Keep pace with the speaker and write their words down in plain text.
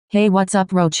Hey, what's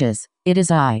up, Roaches? It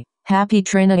is I, Happy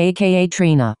Trina aka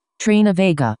Trina, Trina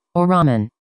Vega, or Ramen.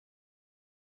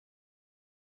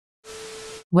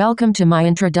 Welcome to my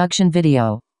introduction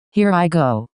video. Here I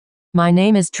go. My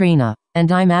name is Trina,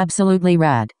 and I'm absolutely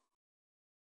rad.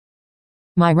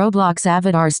 My Roblox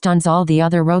avatar stuns all the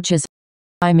other roaches.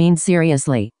 I mean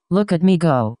seriously, look at me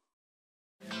go.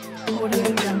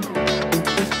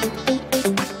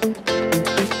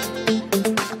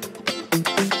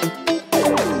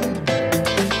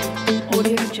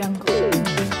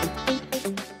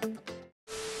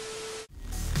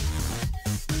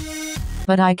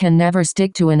 But I can never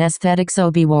stick to an aesthetic,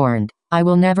 so be warned. I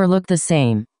will never look the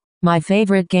same. My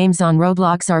favorite games on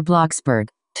Roblox are Bloxburg,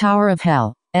 Tower of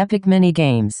Hell, Epic Mini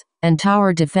Games, and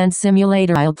Tower Defense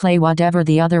Simulator. I'll play whatever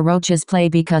the other roaches play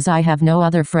because I have no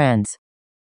other friends.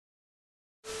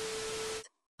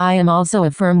 I am also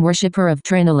a firm worshipper of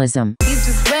Trinalism.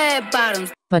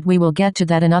 But we will get to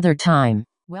that another time.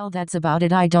 Well, that's about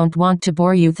it. I don't want to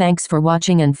bore you. Thanks for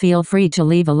watching and feel free to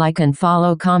leave a like and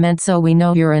follow, comment so we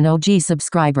know you're an OG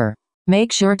subscriber.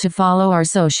 Make sure to follow our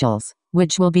socials,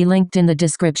 which will be linked in the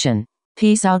description.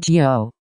 Peace out, yo.